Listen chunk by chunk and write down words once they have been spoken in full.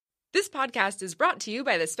This podcast is brought to you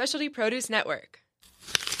by the Specialty Produce Network.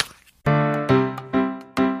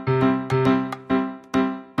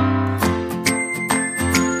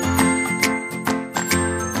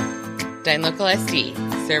 Dine Local SD,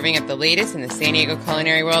 serving up the latest in the San Diego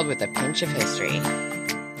culinary world with a pinch of history.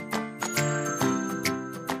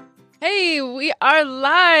 Hey, we are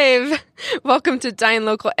live. Welcome to Dine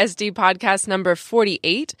Local SD podcast number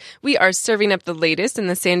 48. We are serving up the latest in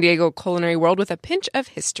the San Diego culinary world with a pinch of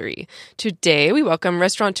history. Today, we welcome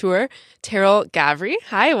restaurateur Terrell Gavry.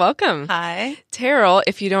 Hi, welcome. Hi. Terrell,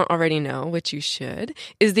 if you don't already know, which you should,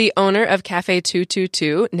 is the owner of Cafe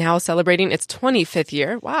 222, now celebrating its 25th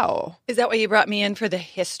year. Wow. Is that why you brought me in for the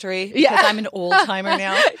history? Yeah. Because I'm an old-timer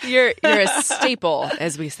now. You're a staple,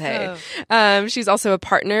 as we say. She's also a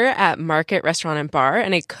partner at Market Restaurant and Bar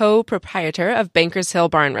and a co-proprietor of Bankers Hill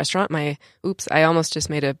Bar and Restaurant. I almost just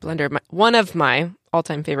made a blunder. One of my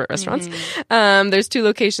all-time favorite restaurants. There's two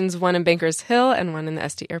locations, one in Bankers Hill and one in the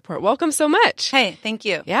SD Airport. Welcome so much. Hey, thank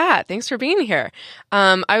you. Yeah, thanks for being here.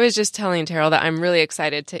 I was just telling Terrell that I'm really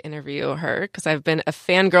excited to interview her because I've been a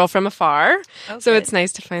fangirl from afar. So it's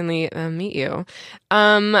nice to finally meet you.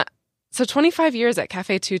 So 25 years at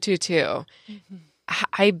Cafe 222.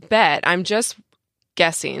 I bet, I'm just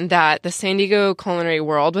guessing that the San Diego culinary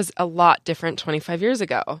world was a lot different 25 years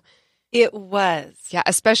ago. It was. Yeah,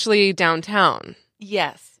 especially downtown.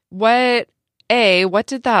 Yes. What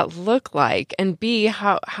did that look like? And B,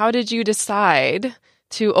 how did you decide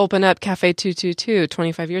to open up Cafe 222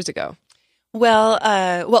 25 years ago?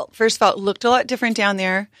 Well, first of all, it looked a lot different down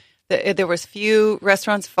there. There was few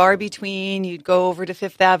restaurants far between. You'd go over to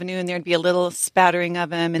Fifth Avenue and there'd be a little spattering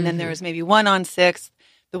of them. And then there was maybe one on 6th.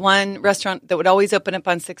 The one restaurant that would always open up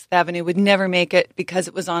on 6th Avenue would never make it because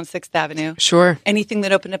it was on 6th Avenue. Sure. Anything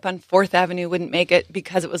that opened up on 4th Avenue wouldn't make it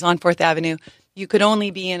because it was on 4th Avenue. You could only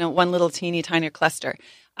be in one little teeny tiny cluster.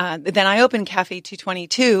 Then I opened Cafe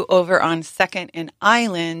 222 over on 2nd and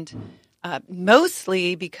Island,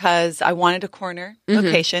 mostly because I wanted a corner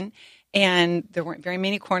location. And there weren't very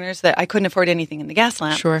many corners that I couldn't afford anything in the gas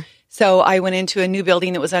lamp. Sure. So I went into a new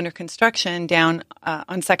building that was under construction down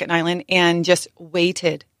on 2nd Island and just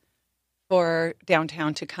waited for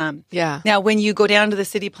downtown to come. Yeah. Now, when you go down to the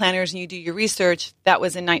city planners and you do your research, that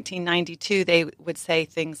was in 1992, they would say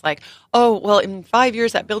things like, oh, well, in 5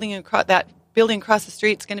 years, that building across the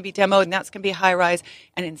street is going to be demoed and that's going to be high rise.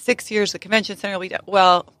 And in 6 years, the convention center will be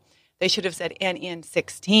well, they should have said, and in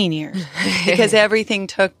 16 years, because everything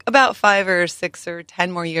took about 5 or 6 or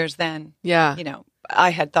 10 more years than,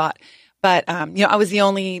 I had thought. But, I was the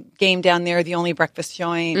only game down there, the only breakfast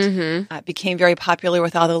joint. It became very popular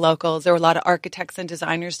with all the locals. There were a lot of architects and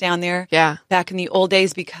designers down there back in the old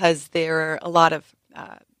days because there were a lot of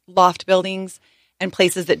loft buildings and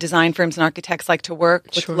places that design firms and architects like to work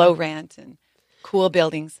with low rent and cool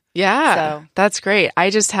buildings. Yeah, so that's great. I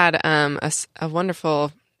just had a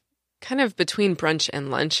wonderful kind of between brunch and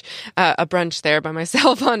lunch, a brunch there by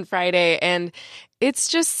myself on Friday. And it's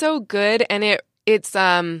just so good. And it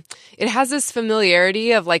has this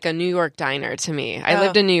familiarity of like a New York diner to me. I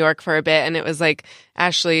lived in New York for a bit and it was like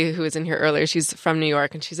Ashley, who was in here earlier, she's from New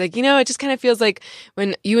York and she's like, it just kind of feels like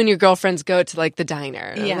when you and your girlfriends go to like the diner.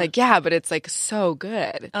 And I'm like, yeah, but it's like so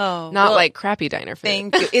good. Not like crappy diner food.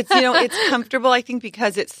 Thank you. It's, it's comfortable, I think,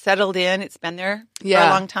 because it's settled in. It's been there for a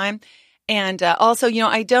long time. And also,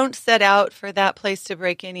 I don't set out for that place to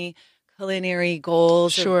break any culinary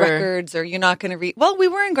goals or records, or you're not going to read. Well, we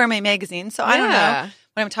were in Gourmet Magazine, so I don't know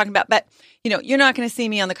what I'm talking about. But, you're not going to see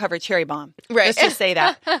me on the cover of Cherry Bomb. Right. Let's just say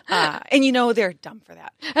that. And, they're dumb for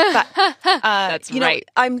that. But, that's right.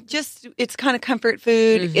 It's kind of comfort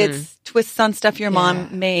food. It's twists on stuff your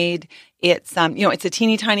mom made. It's, it's a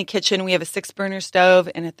teeny tiny kitchen. We have a 6-burner stove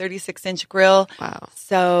and a 36-inch grill. Wow.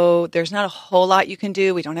 So there's not a whole lot you can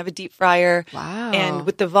do. We don't have a deep fryer. Wow. And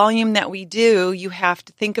with the volume that we do, you have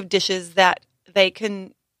to think of dishes that they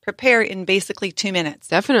can prepare in basically 2 minutes.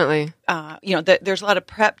 Definitely. There's a lot of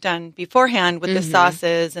prep done beforehand with the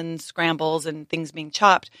sauces and scrambles and things being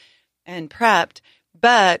chopped and prepped.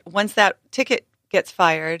 But once that ticket gets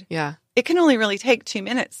fired, it can only really take 2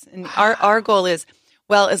 minutes. And our goal is,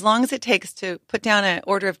 well, as long as it takes to put down an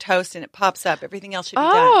order of toast and it pops up, everything else should be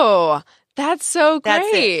done. Oh, that's so great. That's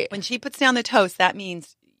it. When she puts down the toast, that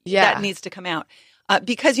means that needs to come out.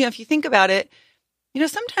 Because, if you think about it,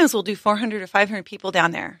 sometimes we'll do 400 or 500 people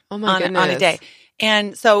down there on a day.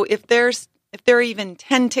 And so if there are even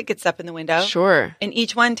 10 tickets up in the window, sure, and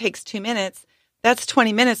each one takes 2 minutes, that's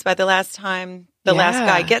 20 minutes by the last time the last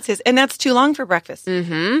guy gets his. And that's too long for breakfast.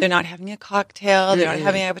 Mm-hmm. They're not having a cocktail. They're not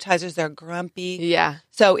having appetizers. They're grumpy. Yeah.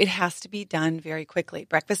 So it has to be done very quickly.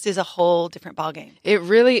 Breakfast is a whole different ballgame. It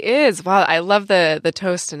really is. Wow, I love the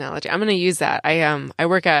toast analogy. I'm going to use that. I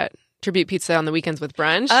work at Tribute Pizza on the weekends with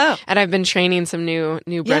brunch. Oh. And I've been training some new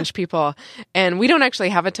brunch people. And we don't actually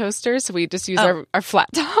have a toaster, so we just use our flat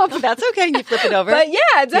top. That's okay. You flip it over. But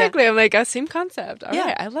yeah, exactly. I'm like, same concept. All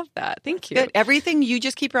right, I love that. Thank you. Good. Everything, you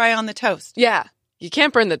just keep your eye on the toast. Yeah. You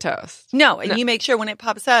can't burn the toast. No, and you make sure when it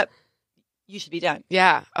pops up, you should be done.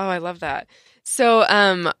 Yeah. Oh, I love that. So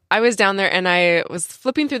I was down there and I was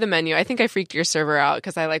flipping through the menu. I think I freaked your server out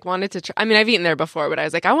because I wanted to try. I mean, I've eaten there before, but I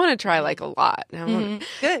was like, I want to try a lot.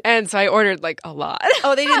 Good. And so I ordered a lot.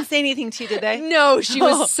 Oh, they didn't say anything to you, did they? No, she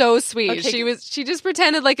was so sweet. Okay, She just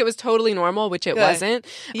pretended like it was totally normal, which it wasn't.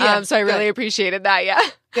 Yeah, so I really appreciated that. Yeah.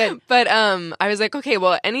 Good. But I was like, okay,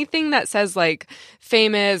 well, anything that says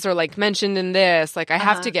famous or mentioned in this, I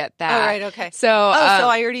have to get that. Oh, right, okay. So, so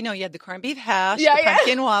I already know you had the corned beef hash, the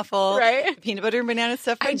pumpkin waffle, right? The peanut butter and banana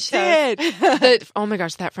stuff. I did. Oh my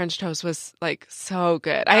gosh, that French toast was so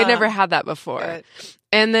good. I had never had that before. Good.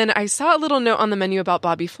 And then I saw a little note on the menu about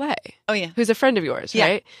Bobby Flay. Oh yeah, who's a friend of yours,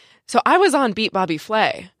 right? So I was on Beat Bobby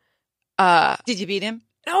Flay. Did you beat him?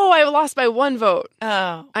 No, I lost by 1 vote.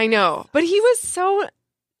 Oh, I know, but he was so.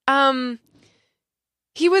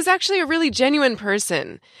 He was actually a really genuine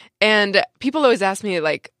person, and people always ask me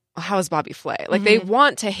how is Bobby Flay? They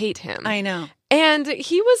want to hate him. I know. And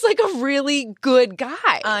he was a really good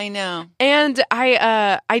guy. I know. And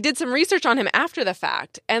I did some research on him after the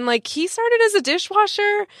fact. And he started as a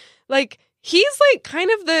dishwasher. He's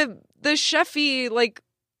kind of the chefy,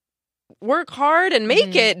 work hard and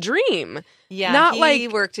make it dream. Yeah. Not he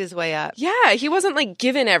worked his way up. Yeah. He wasn't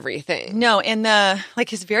given everything. No. And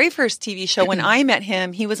his very first TV show, when I met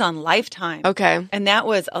him, he was on Lifetime. Okay. And that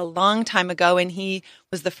was a long time ago. And he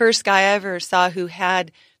was the first guy I ever saw who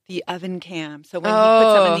had the oven cam. So when he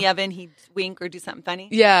put something in the oven, he'd wink or do something funny.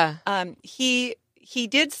 Yeah. He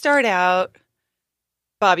did start out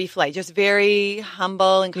Bobby Flay, just very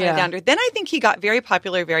humble and kind of down to earth. Then I think he got very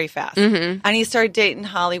popular very fast. Mm-hmm. And he started dating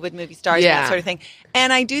Hollywood movie stars and that sort of thing.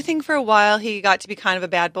 And I do think for a while he got to be kind of a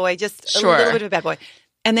bad boy, just a little bit of a bad boy.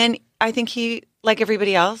 And then I think he, like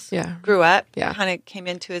everybody else, grew up, kind of came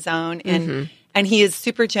into his own. And he is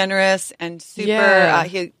super generous and super,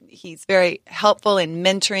 he's very helpful in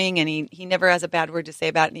mentoring, and he never has a bad word to say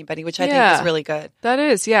about anybody, which I think is really good. That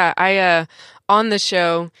is, I on the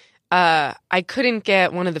show, I couldn't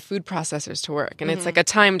get one of the food processors to work, and it's a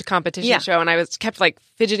timed competition show, and I kept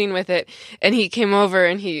fidgeting with it, and he came over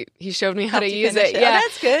and he showed me how to use it. Yeah,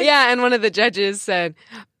 that's good. Yeah, and one of the judges said,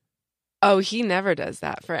 "Oh, he never does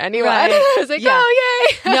that for anyone." Right. I was like,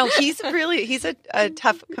 "Oh, yay!" No, he's a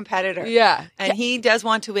tough competitor. Yeah, and he does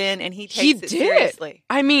want to win, and he takes it seriously.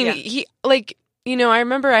 I mean, he I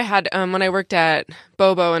remember I had when I worked at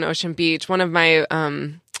Bobo in Ocean Beach, one of my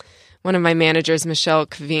managers, Michelle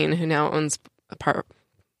Kveen, who now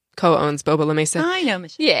co-owns Bobo La Mesa. I know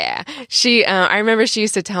Michelle. Yeah. She, I remember she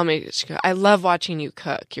used to tell me, I love watching you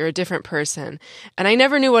cook. You're a different person. And I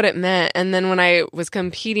never knew what it meant. And then when I was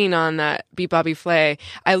competing on that Beat Bobby Flay,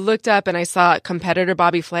 I looked up and I saw competitor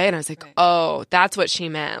Bobby Flay, and I was like, oh, that's what she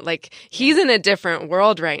meant. He's in a different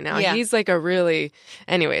world right now. Yeah. He's a really,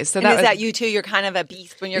 anyways. So is that you too? You're kind of a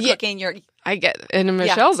beast when you're cooking. I get in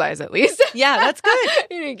Michelle's eyes, at least. Yeah, that's good.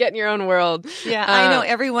 You get in your own world. Yeah, I know.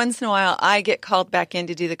 Every once in a while, I get called back in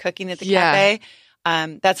to do the cooking at the cafe.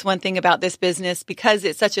 That's one thing about this business, because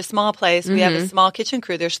it's such a small place. We have a small kitchen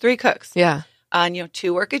crew. There's 3 cooks. Yeah. And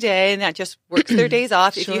 2 work a day, and that just works their days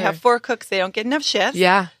off. If you have 4 cooks, they don't get enough shifts.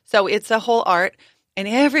 Yeah. So it's a whole art. And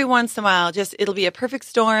every once in a while, it'll be a perfect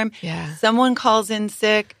storm. Yeah. Someone calls in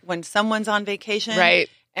sick when someone's on vacation. Right.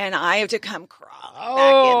 And I have to come crawling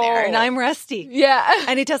back in there, and I'm rusty. Yeah.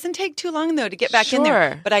 And it doesn't take too long, though, to get back in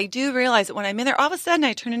there. But I do realize that when I'm in there, all of a sudden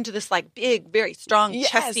I turn into this big, very strong,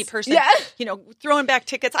 chesty person, throwing back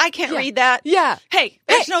tickets. I can't read that. Yeah. Hey,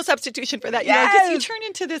 there's no substitution for that. You turn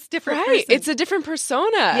into this different person. It's a different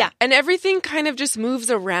persona. Yeah. And everything kind of just moves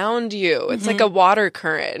around you. It's like a water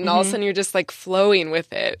current, and all of a sudden you're just flowing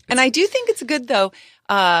with it. And I do think it's good, though,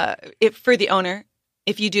 for the owner,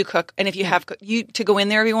 if you do cook, and if you have to go in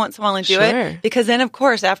there every once in a while and do it, because then, of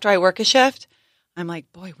course, after I work a shift, I'm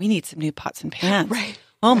like, boy, we need some new pots and pans. Right.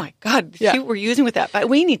 Oh my God, see what we're using with that, but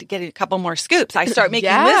we need to get a couple more scoops. I start making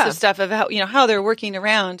lists of stuff of how they're working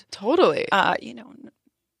around. Totally.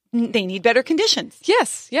 they need better conditions.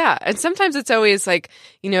 Yes, yeah. And sometimes it's always like,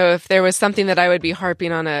 if there was something that I would be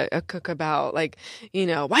harping on a cook about, like,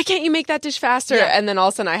 why can't you make that dish faster? Yeah. And then all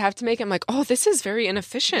of a sudden I have to make it. I'm like, oh, this is very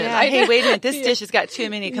inefficient. Yeah, hey, wait a minute. This dish has got too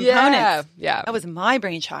many components. Yeah. That was my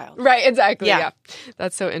brainchild. Right, exactly. Yeah. Yeah.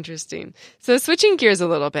 That's so interesting. So switching gears a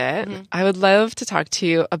little bit, I would love to talk to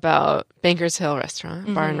you about Bankers Hill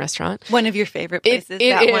Restaurant, bar and restaurant. One of your favorite places. It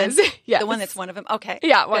that is. One. Yes. The one that's one of them. Okay.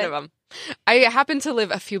 Yeah, one Good. of them. I happen to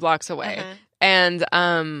live a few blocks away, and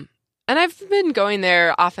I've been going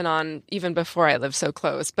there off and on even before I lived so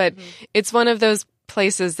close. But it's one of those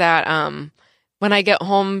places that when I get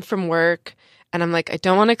home from work and I'm like, I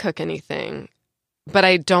don't want to cook anything, but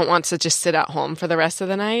I don't want to just sit at home for the rest of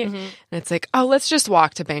the night. And it's like, oh, let's just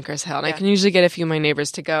walk to Bankers Hill, and I can usually get a few of my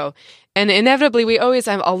neighbors to go. And inevitably,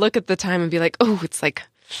 I'll look at the time and be like, oh, it's like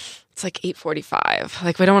 8:45.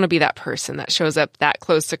 Like, we don't want to be that person that shows up that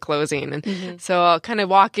close to closing. And so I'll kind of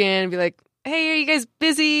walk in and be like, hey, are you guys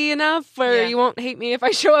busy enough where you won't hate me if I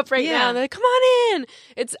show up right now? And they're like, come on in.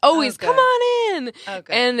 It's always, come on in. Oh,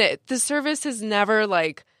 good. And the service is never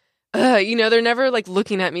like, they're never like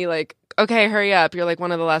looking at me like, okay, hurry up. You're like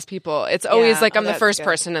one of the last people. It's always like I'm the first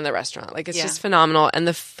person in the restaurant. Like, it's just phenomenal. And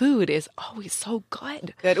the food is always so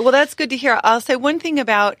good. Good. Well, that's good to hear. I'll say one thing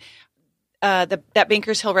about that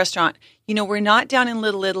Bankers Hill restaurant. We're not down in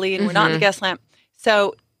Little Italy, and we're not in the guest lamp.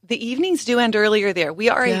 So the evenings do end earlier there. We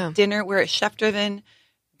are we're a chef-driven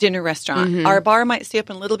dinner restaurant. Our bar might stay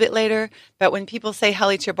open a little bit later, but when people say, how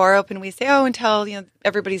late's your bar open? We say, oh, until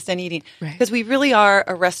everybody's done eating. Because we really are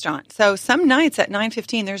a restaurant. So some nights at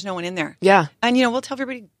 9:15, there's no one in there. Yeah. And, we'll tell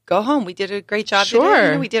everybody, go home. We did a great job Sure.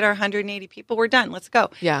 today. We did our 180 people. We're done. Let's go.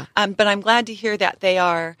 Yeah. But I'm glad to hear that they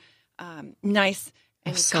are nice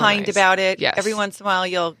and So kind nice. about it. Yes. Every once in a while,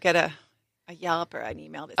 you'll get a Yelp or an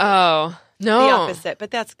email that says Oh, no. the opposite,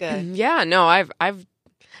 but that's good. Yeah, no,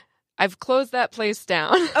 I've closed that place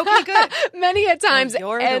down. Okay, good. Many a times.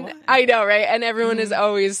 You're the and one. I know, right? And everyone is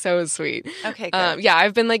always so sweet. Okay, good. Yeah,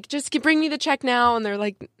 I've been like, just bring me the check now. And they're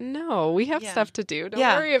like, no, we have stuff to do. Don't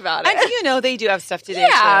worry about it. And they do have stuff to do.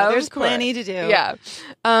 Yeah, too. There's of course. plenty to do. Yeah.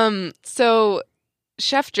 So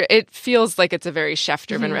it feels like it's a very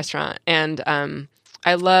chef-driven restaurant. And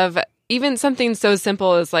I love even something so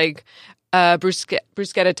simple as like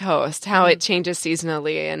bruschetta toast, how it changes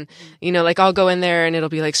seasonally. And, like I'll go in there and it'll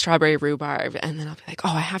be like strawberry rhubarb. And then I'll be like, oh,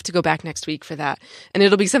 I have to go back next week for that. And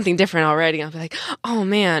it'll be something different already. I'll be like, oh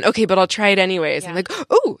man, okay, but I'll try it anyways. I'm like,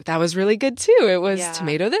 oh, that was really good too. It was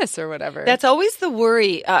tomato this or whatever. That's always the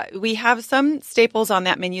worry. We have some staples on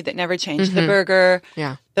that menu that never change. The burger,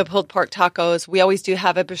 the pulled pork tacos. We always do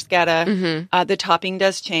have a bruschetta. The topping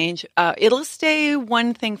does change. It'll stay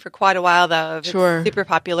one thing for quite a while, though. If it's super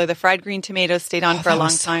popular. The fried green tomatoes stayed on for a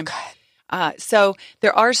long time. So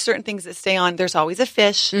there are certain things that stay on. There's always a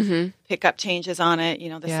fish. Pickup changes on it.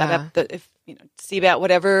 The setup. CBAT,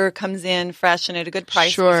 whatever comes in fresh and at a good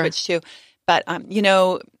price, we switch to. But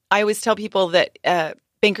I always tell people that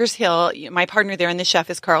Bankers Hill, my partner there and the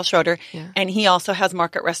chef is Carl Schroeder, and he also has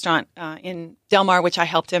Market Restaurant in Del Mar, which I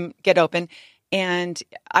helped him get open. And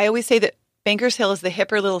I always say that Bankers Hill is the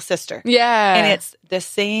hipper little sister. Yeah. And it's the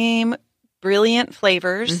same brilliant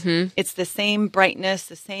flavors. It's the same brightness,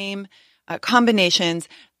 the same combinations,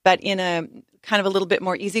 but in a kind of a little bit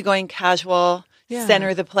more easygoing, casual, center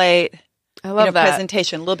of the plate. I love that.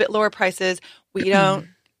 Presentation. A little bit lower prices. We don't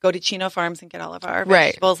go to Chino Farms and get all of our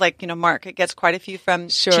vegetables. Like, Market gets quite a few from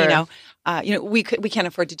Chino. We can't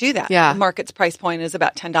afford to do that. Yeah. Market's price point is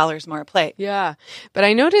about $10 more a plate. Yeah. But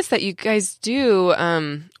I noticed that you guys do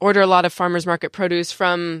order a lot of farmers market produce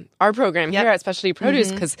from our program here at Specialty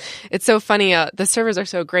Produce, because it's so funny. The servers are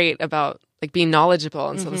so great about like being knowledgeable.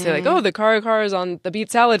 And so they'll say like, oh, the car is on the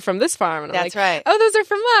beet salad from this farm. And I'm That's like, right. oh, those are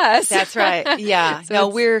from us. That's right. Yeah. So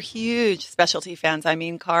we're huge specialty fans. I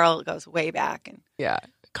mean, Carl goes way back. And yeah.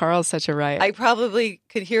 Carl's such a riot. I probably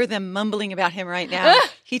could hear them mumbling about him right now.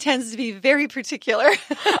 He tends to be very particular.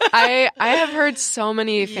 I have heard so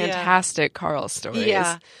many fantastic Carl stories.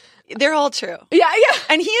 Yeah. They're all true. Yeah.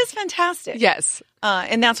 And he is fantastic. Yes.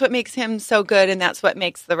 And that's what makes him so good, and that's what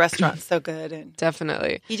makes the restaurant so good. And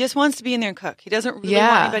definitely. he just wants to be in there and cook. He doesn't really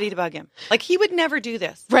want anybody to bug him. Like, he would never do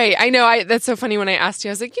this. Right. I know. That's so funny when I asked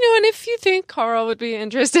you. I was like, and if you think Carl would be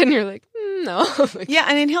interested, and you're like, no. Yeah,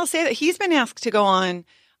 and then he'll say that he's been asked to go on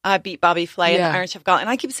Beat Bobby Flay and the Iron Chef Gauntlet. And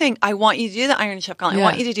I keep saying, I want you to do the Iron Chef Gauntlet. I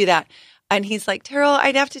want you to do that. And he's like, Terrell,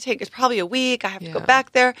 I'd have to take, it's probably a week. I have to go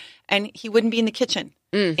back there. And he wouldn't be in the kitchen.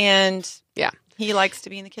 And he likes to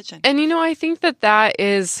be in the kitchen. And, I think that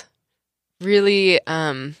is really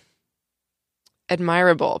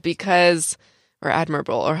admirable or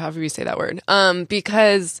admirable, or however you say that word,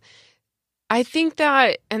 because I think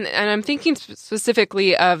that, and I'm thinking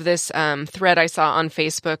specifically of this thread I saw on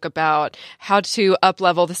Facebook about how to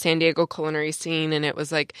up-level the San Diego culinary scene. And it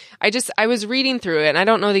was like, I was reading through it, and I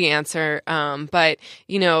don't know the answer, but,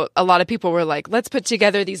 a lot of people were like, let's put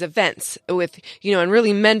together these events with, and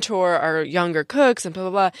really mentor our younger cooks and blah,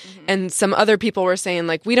 blah, blah. Mm-hmm. And some other people were saying,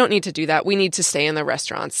 like, we don't need to do that. We need to stay in the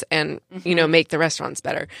restaurants and, make the restaurants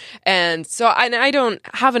better. And so I don't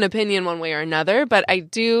have an opinion one way or another, but I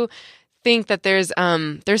do think that there's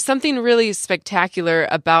something really spectacular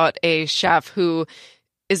about a chef who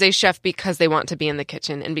is a chef because they want to be in the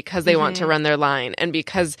kitchen and because they want to run their line and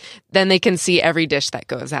because then they can see every dish that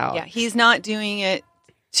goes out. Yeah, he's not doing it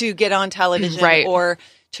to get on television right. or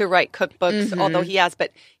to write cookbooks, although he has,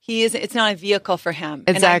 but it's not a vehicle for him.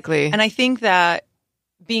 Exactly. And I think that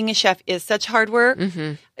being a chef is such hard work,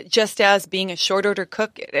 just as being a short order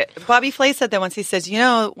cook. Bobby Flay said that once. He says,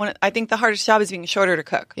 I think the hardest job is being a short order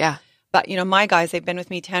cook. Yeah. But, my guys, they've been with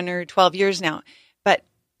me 10 or 12 years now. But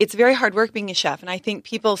it's very hard work being a chef. And I think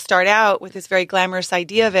people start out with this very glamorous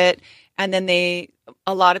idea of it. And then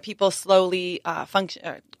a lot of people slowly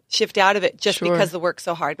shift out of it just because the work's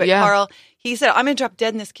so hard. But Carl, he said, I'm going to drop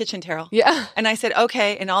dead in this kitchen, Terrell. Yeah. And I said,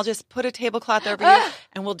 okay. And I'll just put a tablecloth over you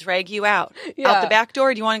and we'll drag you out. Yeah. Out the back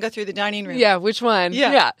door. Do you want to go through the dining room? Yeah. Which one?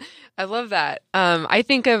 Yeah. I love that. I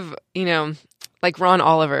think of, like Ron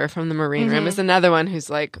Oliver from the Marine Room is another one who's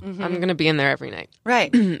like, I'm going to be in there every night.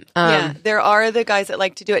 Right. Yeah. There are the guys that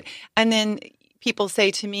like to do it. And then people say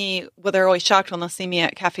to me, well, they're always shocked when they'll see me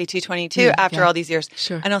at Cafe 222 after all these years.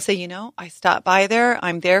 Sure. And I'll say, I stopped by there.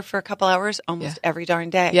 I'm there for a couple hours almost every darn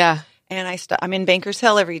day. Yeah. And I'm in Bankers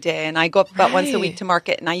Hill every day. And I go up about once a week to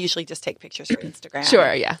market. And I usually just take pictures for Instagram.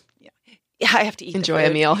 Sure. Yeah. Yeah. I have to enjoy a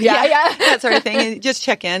meal. Yeah. That sort of thing. And just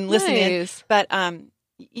check in, listen in. But,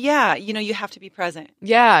 you have to be present.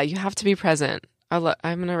 Yeah, you have to be present. I'm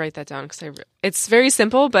going to write that down because it's very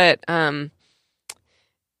simple, but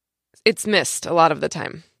it's missed a lot of the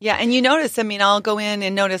time. Yeah, and you notice, I'll go in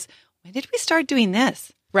and notice, when did we start doing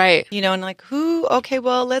this? Right. And like, okay,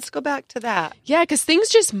 well, let's go back to that. Yeah, because things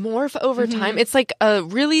just morph over time. It's like a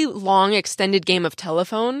really long, extended game of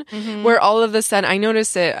telephone where all of a sudden, I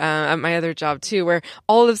notice it at my other job too, where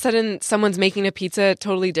all of a sudden someone's making a pizza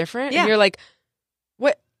totally different. Yeah. And you're like,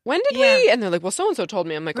 when did we? And they're like, well, so-and-so told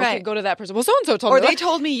me. I'm like, okay, go to that person. Well, so-and-so told me. Or they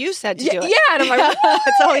told me you said to do it. Yeah. And I'm like,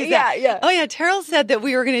 that's always that. Yeah. Oh, yeah. Terrell said that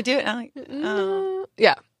we were going to do it. And I'm like, oh.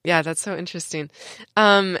 Yeah. Yeah. That's so interesting.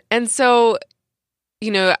 And so,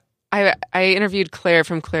 I interviewed Claire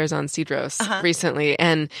from Claire's on Cedros recently,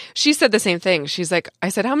 and she said the same thing. She's like, I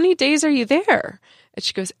said, how many days are you there? And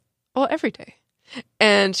she goes, well, every day.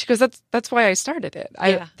 And she goes, that's why I started it.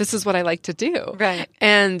 This is what I like to do. Right.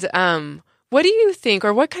 And, what do you think,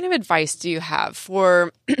 or what kind of advice do you have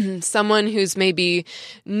for someone who's maybe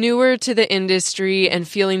newer to the industry and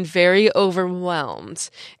feeling very overwhelmed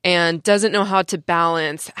and doesn't know how to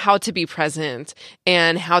balance, how to be present,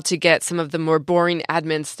 and how to get some of the more boring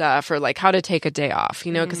admin stuff, or like how to take a day off?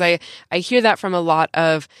 Because I hear that from a lot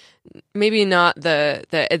of maybe not the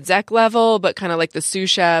exec level, but kind of like the sous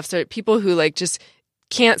chefs or people who like just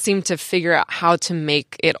can't seem to figure out how to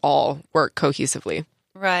make it all work cohesively.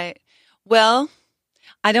 Right. Well,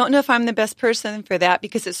 I don't know if I'm the best person for that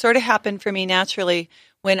because it sort of happened for me naturally.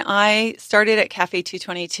 When I started at Cafe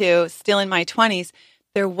 222, still in my 20s,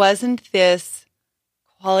 there wasn't this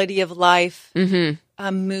quality of life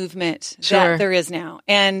movement that there is now.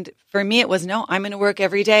 And for me, it was, no, I'm going to work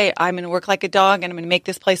every day. I'm going to work like a dog and I'm going to make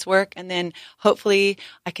this place work. And then hopefully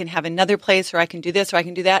I can have another place where I can do this or I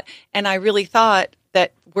can do that. And I really thought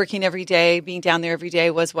that working every day, being down there every day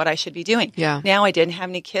was what I should be doing. Yeah. Now I didn't have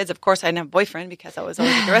any kids. Of course, I didn't have a boyfriend because I was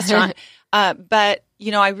always at the restaurant. But,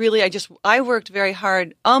 I worked very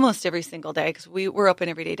hard almost every single day because we were open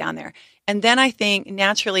every day down there. And then I think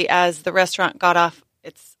naturally as the restaurant got off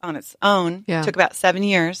on its own, it took about 7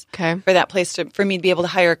 years for that place for me to be able to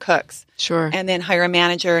hire cooks. Sure. And then hire a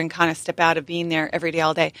manager and kind of step out of being there every day,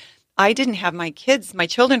 all day. I didn't have my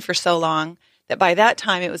children for so long that by that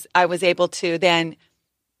time I was able to then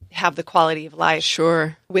have the quality of life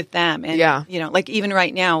with them. And, like even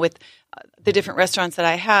right now with the different restaurants that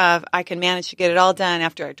I have, I can manage to get it all done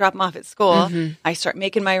after I drop them off at school. I start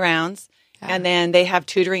making my rounds and then they have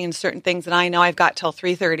tutoring and certain things that I know I've got till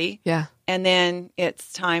 3:30. Yeah. And then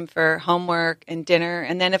it's time for homework and dinner.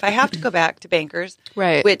 And then if I have to go back to Bankers,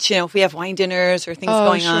 which, if we have wine dinners or things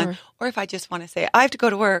going on, or if I just want to say, I have to go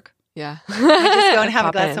to work. Yeah. I just go and have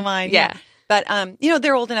a glass of wine. Yeah. But,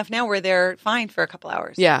 they're old enough now where they're fine for a couple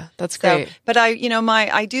hours. Yeah, that's great. So, but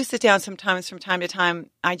I do sit down sometimes from time to time.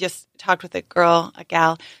 I just talked with a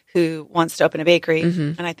gal who wants to open a bakery,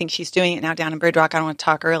 and I think she's doing it now down in Bird Rock. I don't want to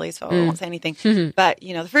talk early, so I won't say anything. But,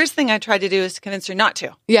 the first thing I tried to do is to convince her not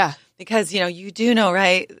to. Yeah. Because, you do know,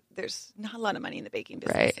 right? There's not a lot of money in the baking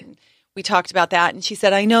business. Right. And we talked about that, and she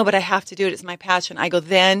said, I know, but I have to do it. It's my passion. I go,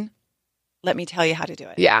 then let me tell you how to do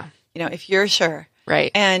it. Yeah. If you're sure.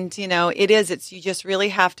 Right. And, you just really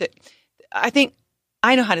have to, I think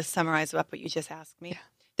I know how to summarize what you just asked me. Yeah.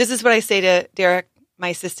 This is what I say to Derek, my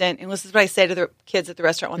assistant, and this is what I say to the kids at the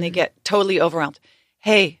restaurant when they get totally overwhelmed.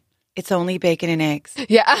 Hey, it's only bacon and eggs.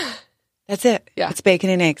 Yeah. That's it. Yeah. It's bacon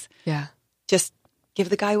and eggs. Yeah. Just give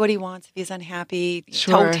the guy what he wants if he's unhappy.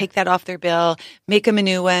 Sure. Don't take that off their bill. Make him a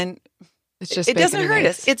new one. It doesn't hurt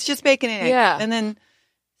us. It's just bacon and eggs. Yeah. And then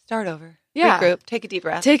start over. Yeah. Regroup. Take a deep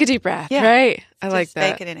breath. Yeah. Right. I like just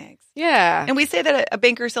that. Bacon and eggs. Yeah. And we say that a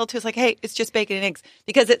banker sell to us like, hey, it's just bacon and eggs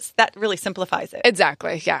because that really simplifies it.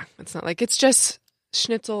 Exactly. Yeah. It's not like it's just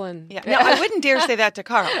schnitzel and. Yeah. No, I wouldn't dare say that to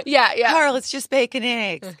Carl. Yeah. Carl, it's just bacon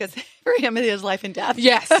and eggs because for him it is life and death.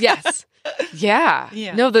 Yes. Yeah.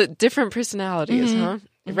 Yeah. No, the different personalities, huh?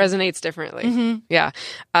 It resonates differently. Yeah.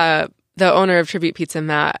 The owner of Tribute Pizza,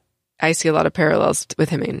 Matt, I see a lot of parallels with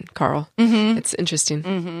him and Carl. It's interesting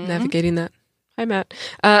navigating that. Hi, Matt.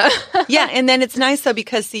 Yeah, and then it's nice though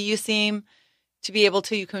because you seem to be able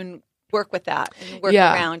to you can work with that and work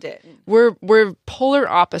around it. We're polar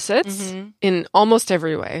opposites in almost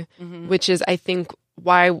every way, which is I think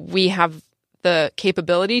why we have the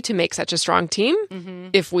capability to make such a strong team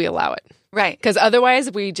if we allow it. Right. Because otherwise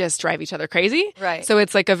we just drive each other crazy. Right. So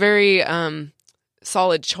it's like a very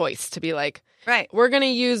solid choice to be like, right. We're going to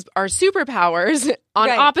use our superpowers on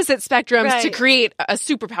opposite spectrums to create a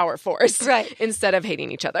superpower force instead of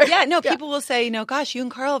hating each other. Yeah, no, people will say, gosh, you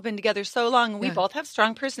and Carl have been together so long, and we both have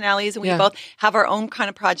strong personalities, and we both have our own kind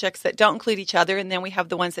of projects that don't include each other, and then we have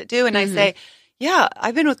the ones that do. And I say, yeah,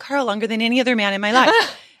 I've been with Carl longer than any other man in my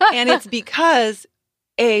life. And it's because,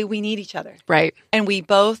 we need each other. Right. And we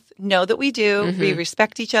both know that we do. We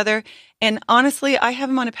respect each other. And honestly, I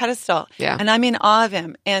have him on a pedestal. Yeah. And I'm in awe of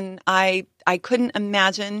him. And I couldn't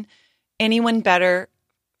imagine anyone better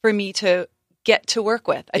for me to get to work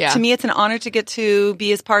with. To me, it's an honor to get to be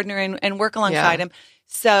his partner and work alongside him.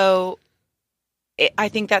 So I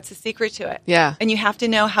think that's the secret to it. Yeah. And you have to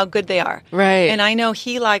know how good they are. Right. And I know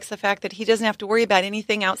he likes the fact that he doesn't have to worry about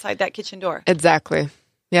anything outside that kitchen door. Exactly.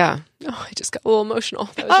 Yeah. Oh, I just got a little emotional.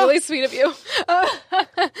 That was really sweet of you.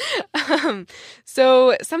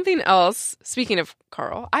 So something else, speaking of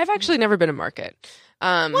Carl, I've actually never been to Market.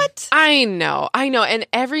 What? I know. And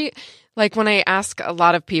when I ask a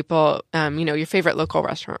lot of people, your favorite local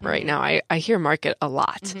restaurant right now, I hear Market a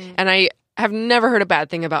lot. And I have never heard a bad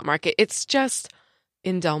thing about Market. It's just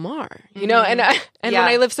in Del Mar, and when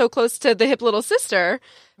I live so close to the hip little sister,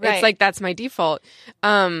 it's like that's my default.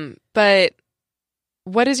 But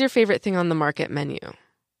what is your favorite thing on the Market menu?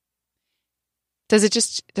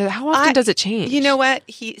 How often does it change? You know what?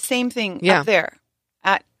 Same thing up there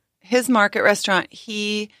at his Market restaurant.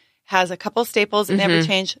 He has a couple staples that never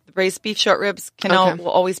change. The braised beef short ribs will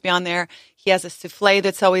always be on there. He has a souffle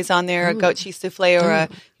that's always on there, a goat cheese souffle or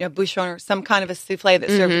a bouchon or some kind of a souffle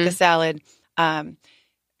that's served with the salad.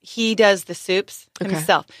 He does the soups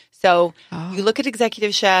himself. So you look at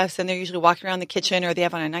executive chefs and they're usually walking around the kitchen or they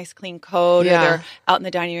have on a nice clean coat or they're out in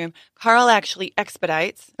the dining room. Carl actually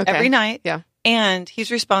expedites every night. Yeah. And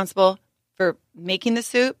he's responsible for making the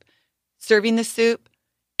soup, serving the soup,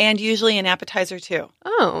 and usually an appetizer too.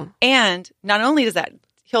 Oh. And not only does that,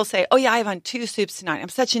 he'll say, oh yeah, I have on 2 soups tonight. I'm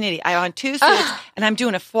such an idiot. I have on 2 soups and I'm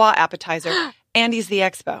doing a foie appetizer. And he's the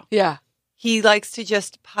expo. Yeah. He likes to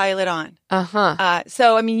just pile it on.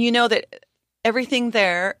 So, that everything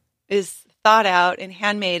there is thought out and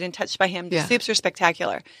handmade and touched by him. The soups are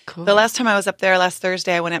spectacular. Cool. The last time I was up there last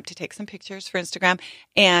Thursday, I went up to take some pictures for Instagram,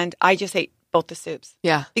 and I just ate both the soups.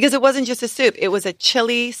 Yeah. Because it wasn't just a soup. It was a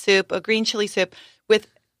chili soup, a green chili soup with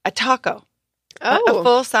a taco. A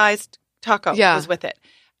full-sized taco was with it.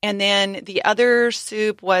 And then the other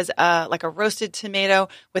soup was like a roasted tomato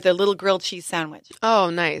with a little grilled cheese sandwich. Oh,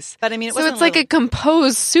 nice. But it so it's like a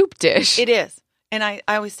composed soup dish. It is. And I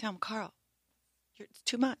always tell him, Carl, it's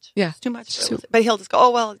too much. Yeah. It's too much. But he'll just go, oh,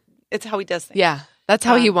 well, it's how he does things. Yeah. That's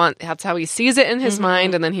how that's how he sees it in his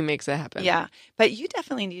mind, and then he makes it happen. Yeah. But you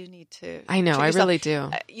definitely need to. I know. I really do.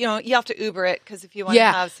 You have to Uber it because if you want to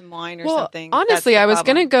have some wine or something. Honestly, I was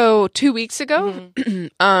going to go 2 weeks ago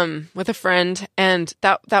with a friend, and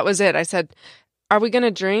that was it. I said, are we going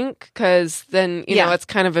to drink? Because then, it's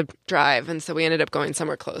kind of a drive. And so we ended up going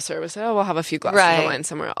somewhere closer. We said, we'll have a few glasses of wine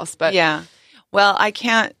somewhere else. But yeah. Well, I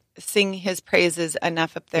can't sing his praises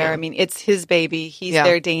enough up there. Yeah. I mean, it's his baby. He's Yeah.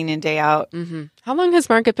 there day in and day out. Mm-hmm. How long has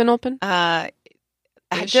Market been open? I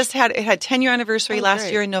just had it had 10-year anniversary Oh, last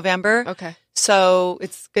great. year in November. Okay. So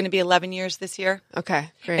it's going to be 11 years this year.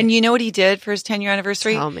 Okay. Great. And you know what he did for his 10-year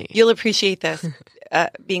anniversary? Tell me. You'll appreciate this,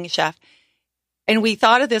 being a chef. And we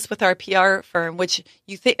thought of this with our PR firm, which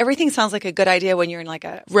you think everything sounds like a good idea when you're in like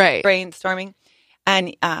a Right. brainstorming.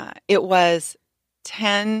 And it was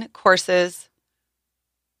 10 courses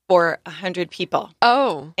for 100 people.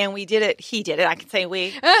 Oh. And we did it. He did it. I can say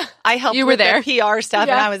we. Ah, I helped You were with there. the PR stuff,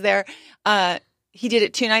 Yeah. and I was there. He did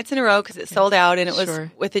it 2 nights in a row because it sold out, and it was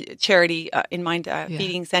Sure. with a charity in mind,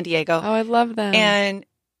 Feeding San Diego. Oh, I love that. And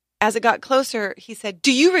as it got closer, he said,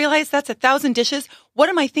 "Do you realize that's 1,000 dishes? What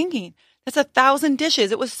am I thinking? That's 1,000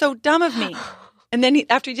 dishes. It was so dumb of me." And then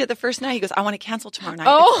after he did it the first night, he goes, "I want to cancel tomorrow night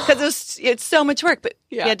Oh. because it's so much work." But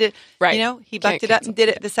Yeah. he had to, Right. he Can't bucked it up cancel. and did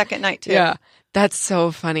it the second night too. Yeah. That's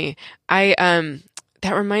so funny.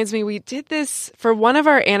 That reminds me, we did this for one of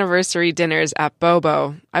our anniversary dinners at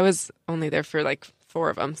Bobo. I was only there for like 4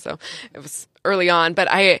 of them, so it was early on. But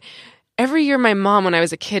every year, my mom, when I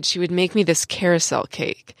was a kid, she would make me this carousel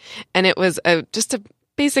cake, and it was just a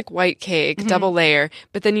basic white cake, double layer.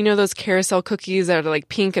 But then those carousel cookies that are like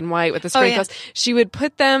pink and white with the sprinkles. She would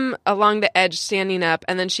put them along the edge, standing up,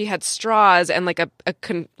 and then she had straws and like a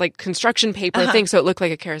construction paper thing, so it looked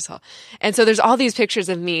like a carousel. And so there's all these pictures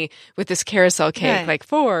of me with this carousel cake, Right. like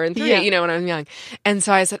 4 and 3, when I was young. And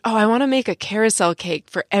so I said, "Oh, I want to make a carousel cake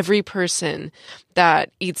for every person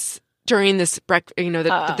that eats during this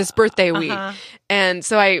this birthday week." And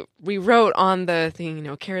so we wrote on the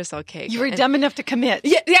thing, carousel cake. You were And- dumb enough to commit.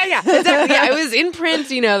 yeah, exactly. Yeah, it was in print.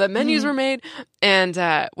 The menus were made, and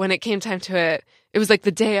when it came time to it, it was like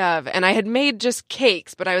the day of, and I had made just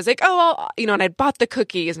cakes, but I was like, oh, well, and I'd bought the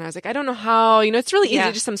cookies, and I was like, I don't know how, it's really easy,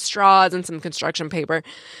 Yeah. just some straws and some construction paper.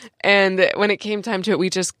 And when it came time to it, we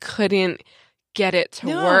just couldn't get it to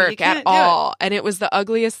No, you work can't at do it. all. And it was the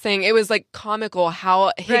ugliest thing. It was like comical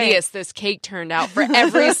how hideous this cake turned out for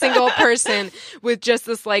every single person, with just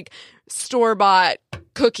this like store-bought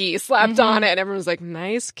cookie slapped on it. And everyone was like,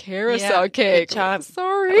 "Nice carousel cake." Good job.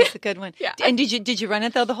 Sorry. That was a good one. Yeah. And did you run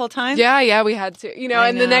it though the whole time? Yeah, we had to. I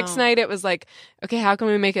And the next know. night it was like, okay, how can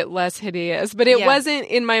we make it less hideous? But it Yeah. wasn't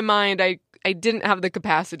in my mind. I didn't have the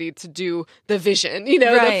capacity to do the vision, the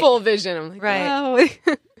Right. full vision. I'm like, Right. "Oh."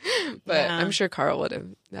 But Yeah. I'm sure Carl would have.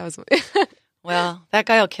 That was Well, that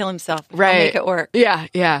guy will kill himself. I'll Right. make it work. Yeah.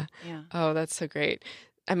 Yeah. Oh, that's so great.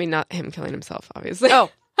 I mean, not him killing himself, obviously. Oh,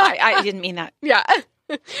 I didn't mean that. yeah.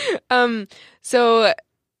 So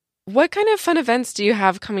what kind of fun events do you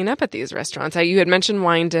have coming up at these restaurants? You had mentioned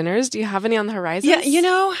wine dinners. Do you have any on the horizon? Yeah,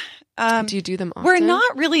 do you do them often? we're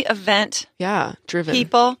not really event driven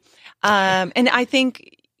people. And I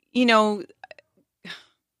think,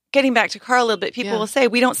 getting back to Carl a little bit, people Yeah. will say,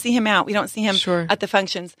 we don't see him out. We don't see him Sure. at the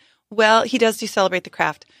functions. Well, he does Celebrate the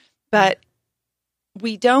Craft, but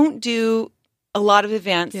we don't do a lot of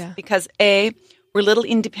events Yeah. because we're little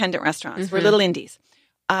independent restaurants. We're little indies.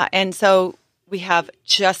 And so we have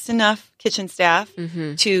just enough kitchen staff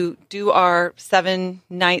to do our 7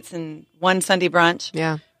 nights and 1 Sunday brunch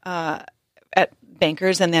Yeah. at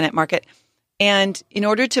Bankers and then at Market. And in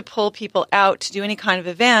order to pull people out to do any kind of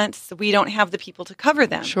events, we don't have the people to cover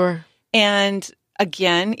them. Sure. And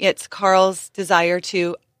again, it's Carl's desire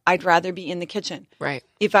I'd rather be in the kitchen. Right.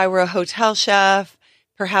 If I were a hotel chef,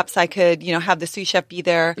 perhaps I could, have the sous chef be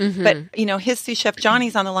there. But, his sous chef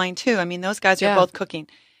Johnny's on the line too. I mean, those guys are Yeah. both cooking.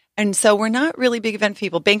 And so we're not really big event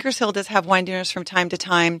people. Bankers Hill does have wine dinners from time to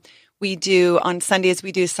time. We do, on Sundays,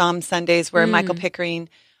 we do Psalm Sundays where Michael Pickering,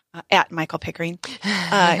 at Michael Pickering,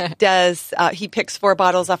 he picks 4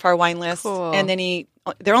 bottles off our wine list. Cool. And then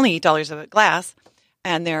they're only $8 a glass.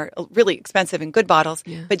 And they're really expensive and good bottles,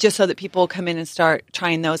 but just so that people will come in and start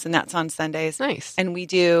trying those, and that's on Sundays. Nice. And we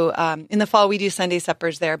do, in the fall, we do Sunday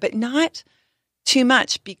suppers there, but not too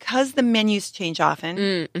much because the menus change often.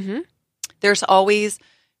 Mm-hmm. There's always,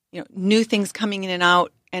 new things coming in and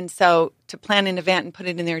out. And so to plan an event and put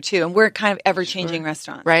it in there too. And we're kind of ever-changing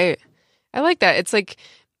restaurants. Right. I like that. It's like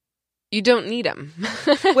you don't need them.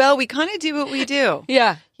 Well, we kind of do what we do.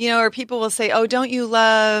 Yeah. Or people will say, "Oh, don't you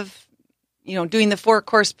love doing the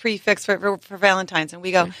 4-course prefix for Valentine's?" And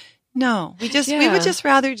we go, "No, we would just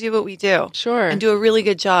rather do what we do, Sure. and do a really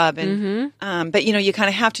good job." And but you kind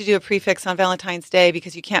of have to do a prefix on Valentine's Day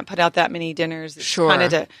because you can't put out that many dinners. It's Sure. kind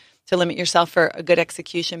of to limit yourself for a good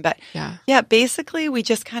execution. But Yeah. basically we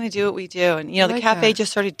just kind of do what we do, and the like cafe that.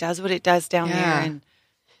 just sort of does what it does down there and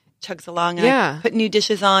chugs along. And Yeah. I put new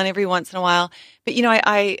dishes on every once in a while. But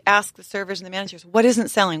I ask the servers and the managers, what isn't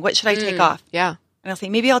selling? What should I take off? Yeah. And I'll say,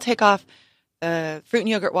 maybe I'll take off the fruit and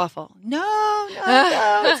yogurt waffle. No.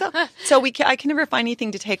 So I can never find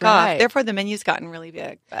anything to take off. Therefore, the menu's gotten really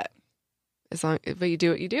big. But you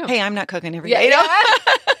do what you do. Hey, I'm not cooking every day.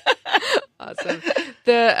 Awesome.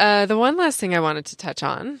 The one last thing I wanted to touch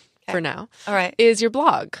on for now, all right, is your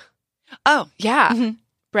blog. Oh, yeah,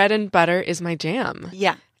 Bread and Butter is my jam.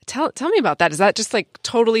 Yeah. Tell me about that. Is that just like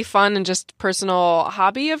totally fun and just personal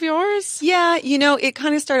hobby of yours? Yeah, it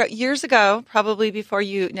kind of started years ago, probably before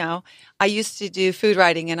you know. I used to do food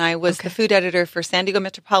writing, and I was the food editor for San Diego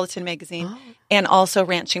Metropolitan Magazine and also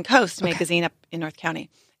Ranch and Coast Magazine up in North County.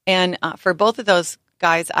 And for both of those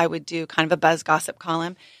guys, I would do kind of a buzz gossip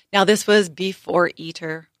column. Now, this was before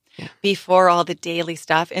Eater. Yeah. Before all the daily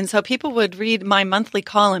stuff. And so people would read my monthly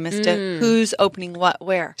column as to who's opening what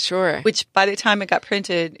where. Sure. Which by the time it got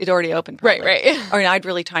printed, it already opened. Probably. Right. Or I'd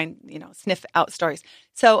really try and, sniff out stories.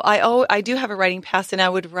 So I do have a writing past, and I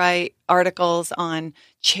would write articles on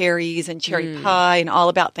cherries and cherry pie and all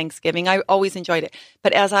about Thanksgiving. I always enjoyed it.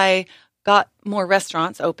 But as I got more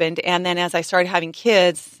restaurants opened, and then as I started having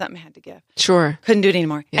kids, something had to give. Sure. Couldn't do it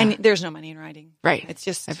anymore. Yeah. And there's no money in writing. Right. It's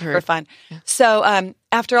just I've heard. for fun. Yeah. So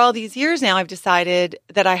after all these years now, I've decided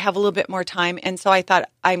that I have a little bit more time. And so I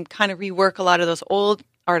thought I'm kind of rework a lot of those old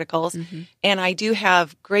articles. And I do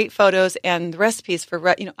have great photos and recipes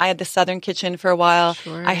for, I had the Southern Kitchen for a while.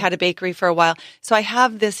 Sure. I had a bakery for a while. So I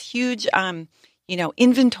have this huge,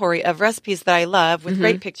 inventory of recipes that I love with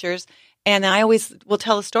great pictures. And I always will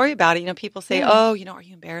tell a story about it. People say, are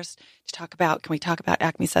you embarrassed to talk about, can we talk about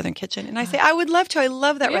Acme Southern Kitchen? And I say, I would love to. I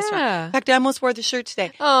love that restaurant. In fact, I almost wore the shirt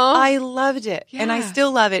today. I loved it. Yeah. And I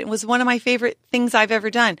still love it. It was one of my favorite things I've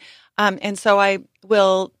ever done. And so I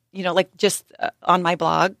will, on my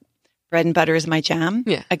blog, Bread and Butter is my jam.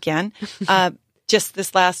 Yeah. Again. Just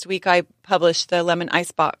this last week, I published the lemon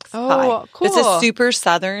icebox pie. Oh, cool. It's a super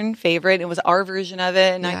Southern favorite. It was our version of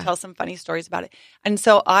it. And I tell some funny stories about it. And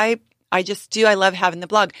so I love having the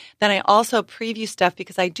blog. Then I also preview stuff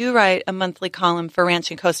because I do write a monthly column for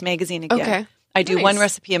Ranch and Coast Magazine again. Okay. I do one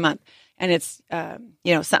recipe a month. And it's,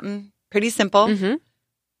 something pretty simple.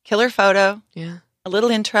 Killer photo. Yeah. A little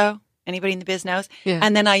intro. Anybody in the biz knows. Yeah.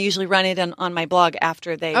 And then I usually run it on my blog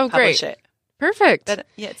after they publish it. Perfect. But,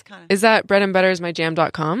 it's kind of. Is that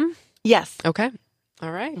breadandbutterismyjam.com? Yes. Okay.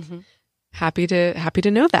 All right. Happy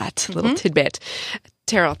to know that little tidbit.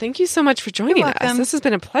 Terrell, thank you so much for joining us. This has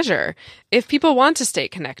been a pleasure. If people want to stay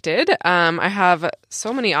connected, I have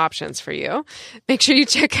so many options for you. Make sure you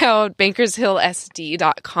check out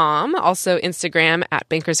bankershillsd.com, also Instagram at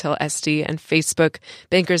bankershillsd, and Facebook,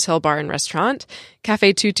 Bankers Hill Bar and Restaurant.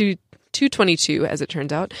 Cafe 222, as it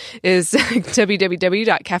turns out, is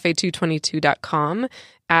www.cafe222.com,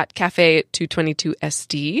 at Cafe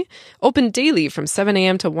 222SD. Open daily from 7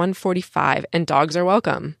 a.m. to 1:45, and dogs are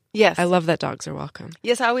welcome. Yes. I love that dogs are welcome.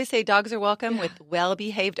 Yes, I always say dogs are welcome with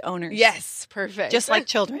well-behaved owners. Yes, perfect. Just like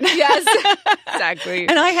children. Yes, exactly.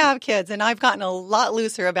 And I have kids, and I've gotten a lot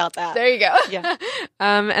looser about that. There you go. Yeah.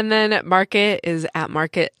 And then Market is at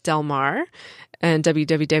Market Del Mar, and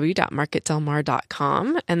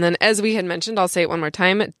www.marketdelmar.com. And then, as we had mentioned, I'll say it one more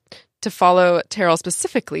time, to follow Terrell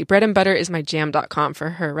specifically, breadandbutterismyjam.com for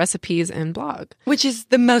her recipes and blog. Which is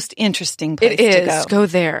the most interesting place to go. Go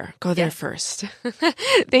there. Go there first.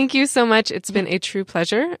 Thank you so much. It's been a true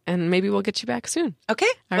pleasure, and maybe we'll get you back soon. Okay.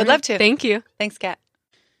 Would love to. Thank you. Thanks, Kat.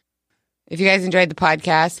 If you guys enjoyed the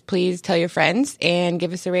podcast, please tell your friends and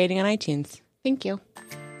give us a rating on iTunes. Thank you.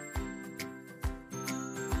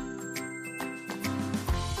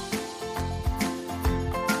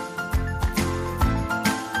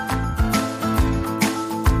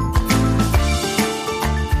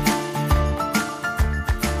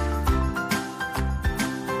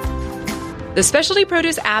 The Specialty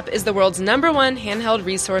Produce app is the world's #1 handheld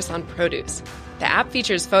resource on produce. The app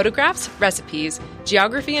features photographs, recipes,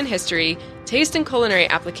 geography and history, taste and culinary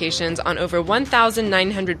applications on over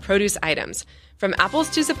 1,900 produce items. From apples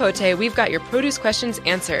to zapote, we've got your produce questions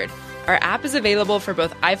answered. Our app is available for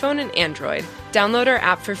both iPhone and Android. Download our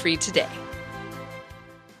app for free today.